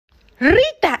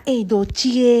Rita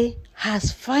Edochie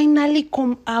has finally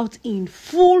come out in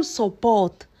full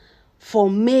support for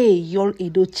May Yul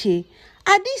Edochie.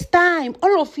 At this time,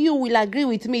 all of you will agree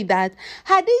with me that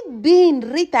had it been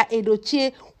Rita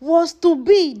Edochie was to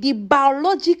be the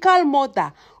biological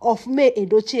mother of May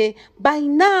Edochie, by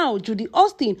now Judy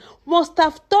Austin must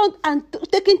have turned and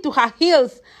taken to her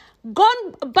heels,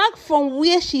 gone back from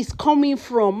where she's coming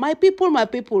from. My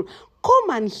people,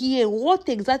 come and hear what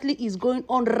exactly is going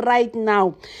on right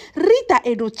now. Rita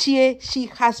Edochie, she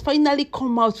has finally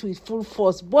come out with full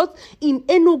force, both in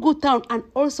Enugu town and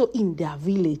also in their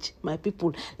village. My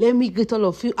people, let me greet all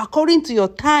of you according to your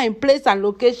time, place, and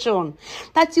location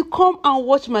that you come and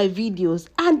watch my videos.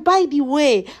 And by the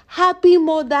way, happy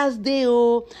Mother's Day.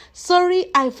 Oh, sorry,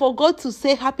 I forgot to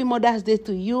say happy Mother's Day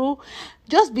to you.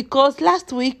 Just because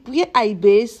last week where I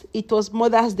based, it was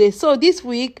Mother's Day. So this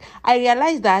week, I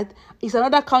realized that it's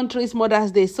another country's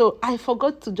Mother's Day. So I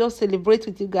forgot to just celebrate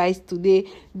with you guys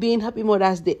today, being Happy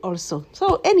Mother's Day also.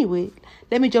 So anyway,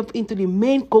 let me jump into the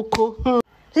main cocoa.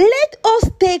 Let us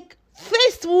take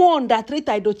first one that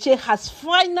Rita Edochie has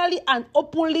finally and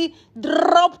openly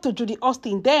dropped to Judy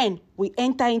Austin. Then we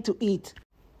enter into it.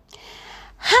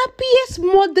 Happiest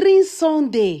Mothering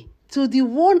Sunday to the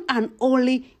one and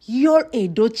only Yul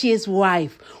Edochie's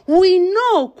wife. We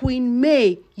know Queen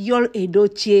May Yul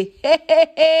Edochie.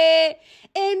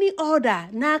 Any other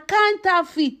na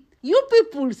counterfeit. You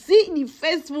people see the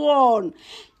first one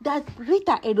that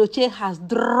Rita Edochie has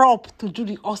dropped to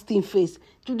Judy Austin face.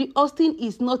 Judy Austin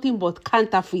is nothing but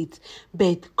counterfeit.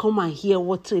 But come and hear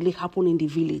what really happened in the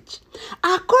village.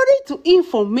 According to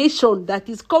information that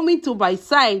is coming to my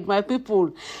side, my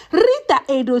people, Rita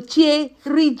Edochie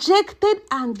rejected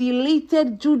and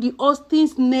deleted Judy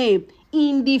Austin's name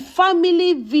in the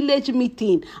family village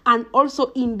meeting and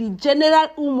also in the general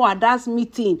Umuada's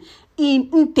meeting in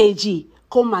Nteji.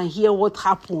 Come and hear what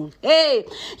happened. Hey,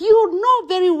 you know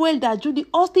very well that Judy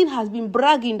Austin has been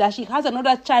bragging that she has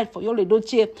another child for Yul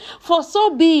Edochie. For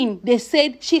so being, they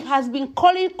said she has been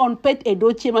calling on Pet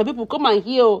Edochie. My people, come and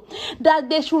hear that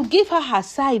they should give her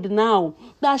side now.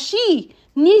 That she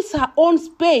needs her own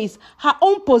space, her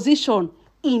own position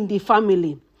in the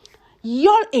family.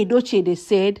 Yul Edochie, they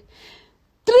said,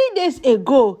 3 days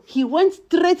ago, he went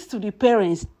straight to the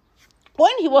parents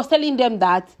when he was telling them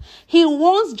that he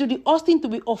wants Judy Austin to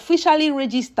be officially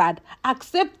registered,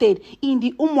 accepted in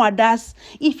the Umuadas.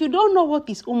 If you don't know what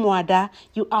is Umuada,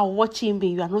 you are watching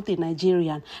me. You are not a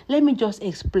Nigerian. Let me just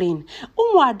explain.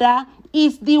 Umuada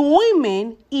is the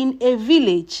women in a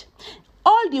village.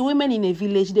 All the women in a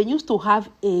village, they used to have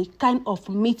a kind of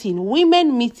meeting,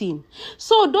 women meeting.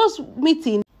 So those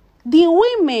meetings, the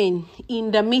women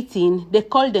in the meeting, they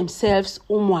call themselves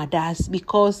Umuadas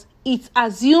because it's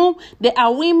assumed they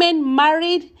are women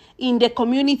married in the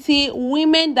community,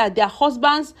 women that their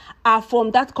husbands are from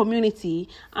that community,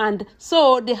 and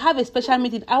so they have a special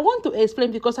meeting. I want to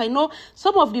explain because I know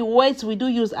some of the words we do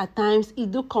use at times,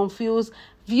 it do confuse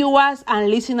viewers and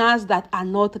listeners that are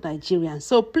not Nigerians.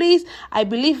 So please, I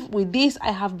believe with this,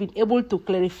 I have been able to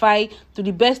clarify to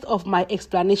the best of my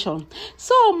explanation.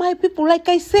 So my people, like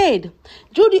I said,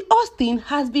 Judy Austin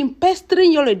has been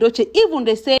pestering Yul Edochie. Even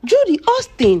they say Judy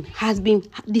Austin has been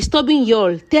disturbing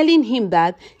Yul, telling him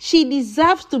that she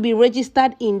deserves to be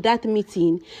registered in that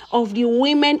meeting of the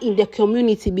women in the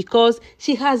community because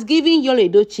she has given Yul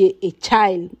Edochie a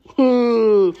child.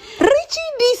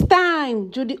 Reaching this time,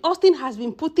 Judy Austin has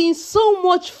been putting so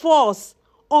much force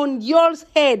on Yul's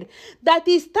head that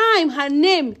it's time her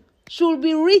name should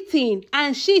be written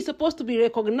and she is supposed to be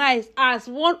recognized as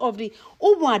one of the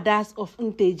Umuadas of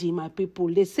Nteji, my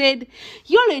people. They said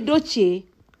Yul Edochie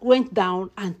went down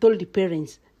and told the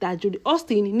parents that Judy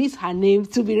Austin needs her name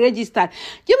to be registered.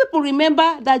 You people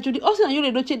remember that Judy Austin and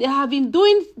Yul Edochie, they have been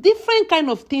doing different kind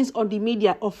of things on the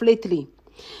media of lately.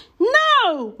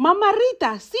 Now, Mama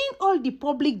Rita, seeing all the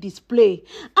public display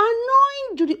and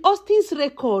knowing Judy Austin's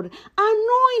record and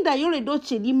knowing that Yul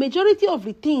Edochie, the majority of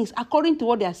the things, according to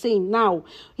what they are saying now,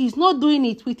 he's not doing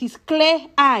it with his clear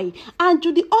eye. And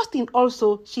Judy Austin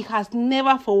also, she has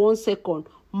never for 1 second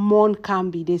mourn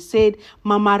Kambi. They said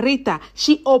Mama Rita,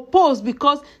 she opposed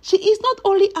because she is not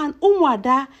only an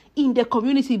Umuada in the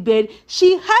community, but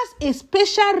she has a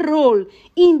special role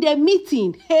in the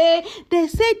meeting. Hey, they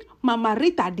said Mama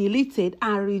Rita deleted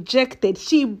and rejected.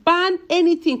 She banned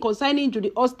anything concerning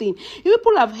Judy Austin. You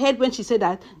people have heard when she said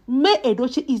that May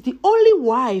Edochie is the only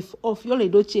wife of Yul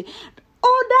Edochie.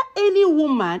 Other any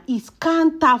woman is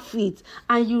counterfeit,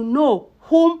 and you know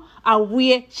whom and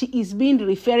where she is being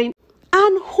referring.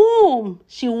 and whom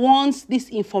she wants this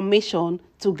information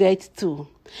to get to.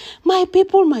 My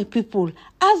people,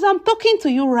 as I'm talking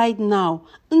to you right now,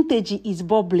 Nteji is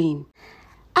bubbling.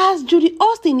 As Judy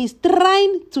Austin is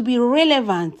trying to be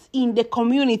relevant in the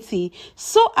community,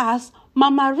 so as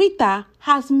Mama Rita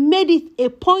has made it a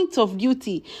point of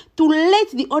duty to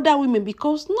let the other women,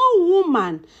 because no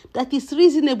woman that is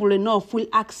reasonable enough will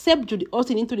accept Judy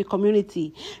Austin into the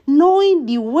community, knowing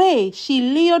the way she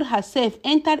lured herself,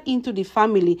 entered into the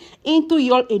family, into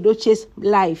your Edochie's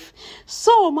life.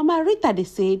 So Mama Rita, they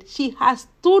said, she has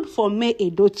stood for May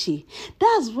Edochie.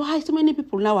 That's why so many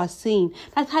people now are saying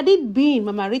that had it been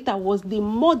Mama Rita was the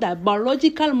mother,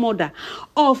 biological mother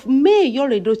of May your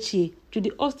Edochie,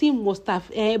 Judy Austin must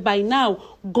have by now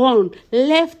gone,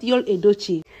 left your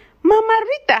Edochie. Mama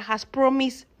Rita has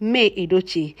promised May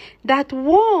Edochie that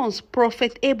once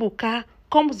Prophet Ebuka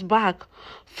comes back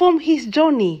from his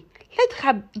journey, let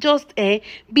her just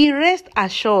be rest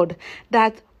assured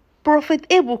that Prophet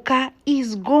Ebuka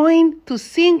is going to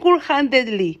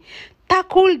single-handedly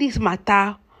tackle this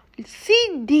matter,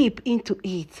 see deep into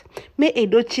it. May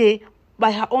Edochie,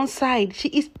 by her own side, she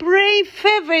is praying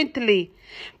fervently,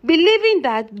 believing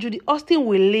that Judy Austin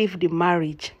will leave the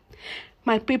marriage.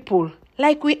 My people,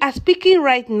 like we are speaking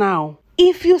right now,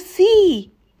 if you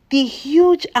see the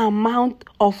huge amount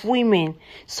of women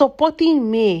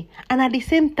supporting May and at the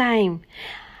same time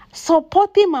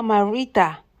supporting Mama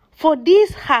Rita for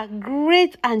this her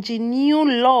great and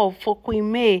genuine love for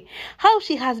Queen May, how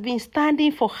she has been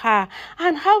standing for her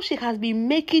and how she has been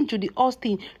making Judy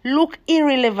Austin look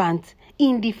irrelevant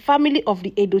in the family of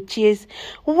the Edochies.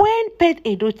 When Pet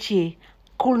Edochie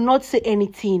could not say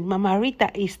anything, Mama Rita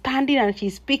is standing and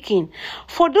she's speaking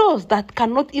for those that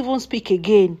cannot even speak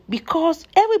again, because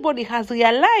everybody has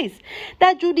realized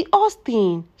that Judy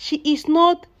Austin, she is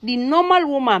not the normal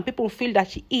woman people feel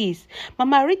that she is.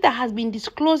 Mama Rita has been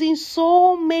disclosing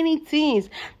so many things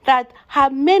that her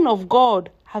men of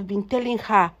God have been telling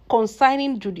her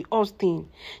concerning Judy Austin.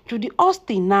 Judy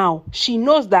Austin now, she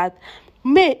knows that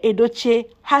May Edochie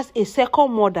has a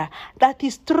second mother that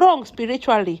is strong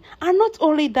spiritually. And not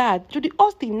only that, Judy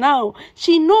Austin now,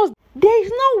 she knows there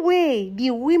is no way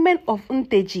the women of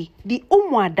Nteji, the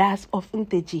Umuadas of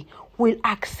Nteji, will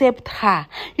accept her.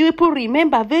 You people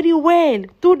remember very well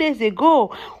 2 days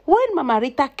ago when Mama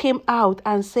Rita came out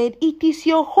and said, it is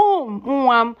your home,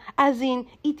 Mwam, as in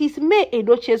it is May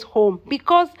Edochie's home,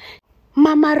 because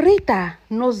Mama Rita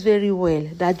knows very well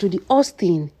that Judy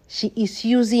Austin, she is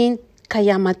using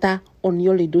Kayamata on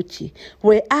Yul Edochie,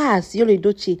 whereas Yul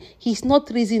Edochie, he's not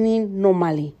reasoning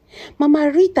normally. Mama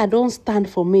Rita don't stand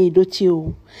for May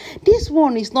Edochie. This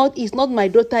one is not my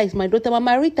daughter, it's my daughter.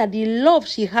 Mama Rita, the love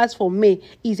she has for May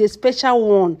is a special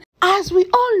one. As we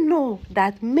all know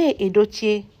that May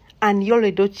Edochie and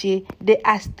Yul Edochie, they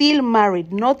are still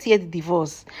married, not yet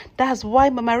divorced. That's why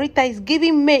Mama Rita is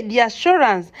giving May the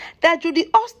assurance that Judy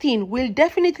Austin will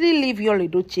definitely leave Yul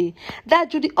Edochie, that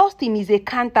Judy Austin is a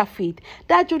counterfeit,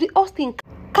 that Judy Austin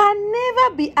can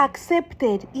never be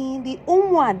accepted in the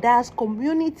Umuadas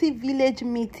community village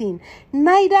meeting,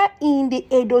 neither in the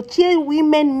Edochie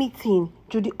women meeting.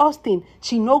 Judy Austin,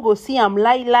 she no go see am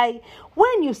lie.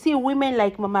 When you see women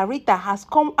like Mama Rita has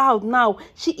come out now,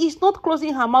 she is not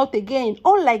closing her mouth again,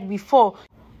 unlike before,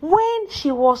 when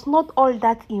she was not all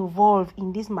that involved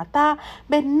in this matter.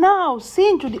 But now,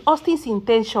 seeing Judy Austin's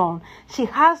intention, she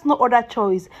has no other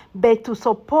choice but to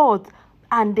support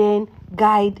and then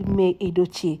guide May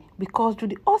Edochie, because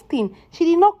Judy Austin, she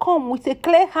did not come with a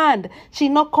clear hand, she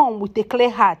did not come with a clear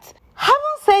heart. Having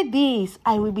said this,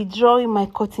 I will be drawing my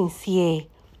curtains here.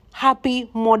 Happy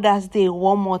Mother's Day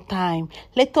one more time.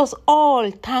 Let us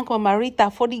all thank Mama Rita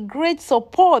for the great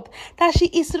support that she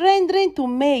is rendering to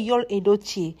May Yul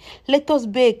Edochie. Let us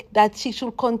beg that she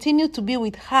should continue to be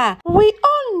with her. We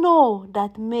all know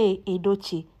that May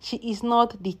Edochie, she is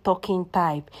not the talking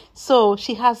type. So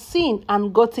she has seen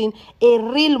and gotten a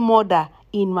real mother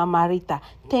in Mama Rita.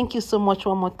 Thank you so much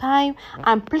one more time,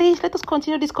 and please let us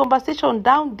continue this conversation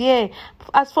down there.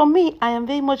 As for me, I am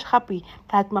very much happy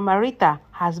that Mama Rita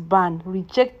has banned,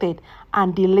 rejected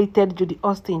and deleted Judy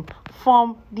Austin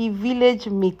from the village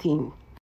meeting.